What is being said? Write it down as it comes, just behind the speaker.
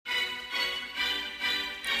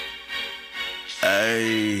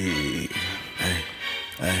Hey, hey,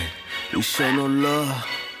 hey, we show no love.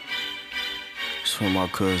 It's for my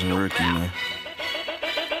cousin Ricky, man.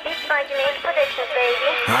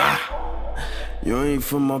 You ain't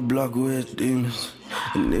from my block, with demons.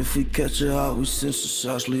 And if we catch it out, we send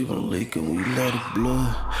some shots, leave them leaking. We let it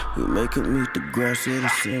blood. We make it meet the grass of the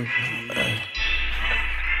sun.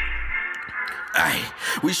 Ay,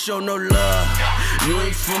 we show no love. You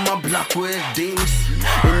ain't from my block, we're demons.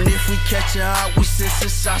 And if we catch it out, we send some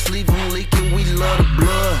shots, leave them leaking. We love the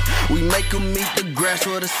blood. We make them meet the grass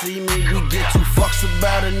or the semen. We get 2 fucks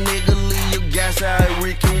about a nigga, leave your gas out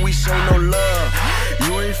reeking. We show no love.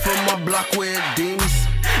 You ain't from my block, we're demons.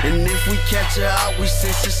 And if we catch her out, we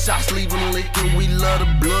send some shots, leave them leaking. We love the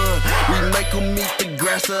blood. We make them meet the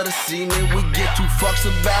grass of the semen. We get 2 fucks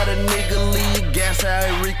about a nigga, leave your gas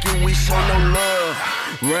out reeking. We show no love.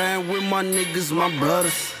 Ran with my niggas, my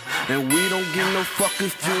brothers. And we don't give no fuck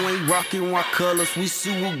if you ain't rockin' my colors. We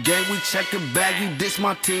sue gang, we check the bag. You diss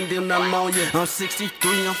my team, then I'm on ya. I'm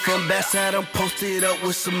 63, I'm from Bayside, I'm posted up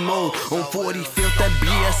with some more. On 45th, that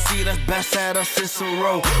BSC, that's Bayside, us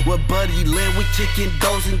Cicero. With Buddy Lynn, we kicking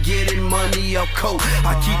doors and getting money up coat.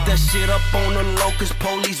 I keep that shit up on the low, cause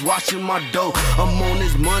police watching my dough. I'm on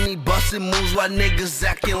this money, bustin' moves while niggas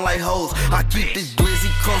acting like hoes. I keep this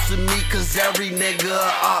glizzy close to me, cause every nigga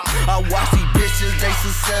a op. I watch these bitches, they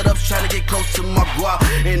some setups, tryna get close to my guap.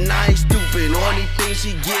 And I ain't stupid, only thing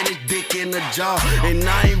she get is dick in the jaw. And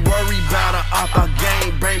I ain't worried about a op, I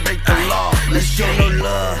gang, brain break the law. Let's show no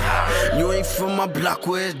love. You ain't from my block,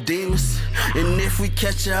 we're demons. And if we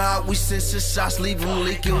catch her out, we send some shots, leave them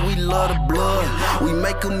leaking. We love the blood. We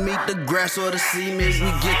make them meet the grass or the semen.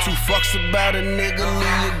 We get 2 fucks about a nigga,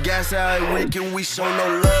 leave your gas out reeking. We show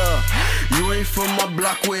no love. You ain't from my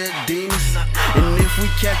block, we're demons. And if we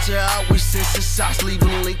catch her out, we send some shots, leave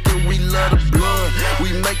them leaking. We love the blood.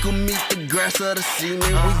 We make them meet the grass of the semen.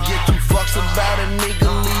 We get 2 fucks about a nigga,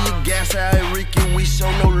 leave your gas out reeking. We show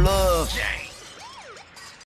no love.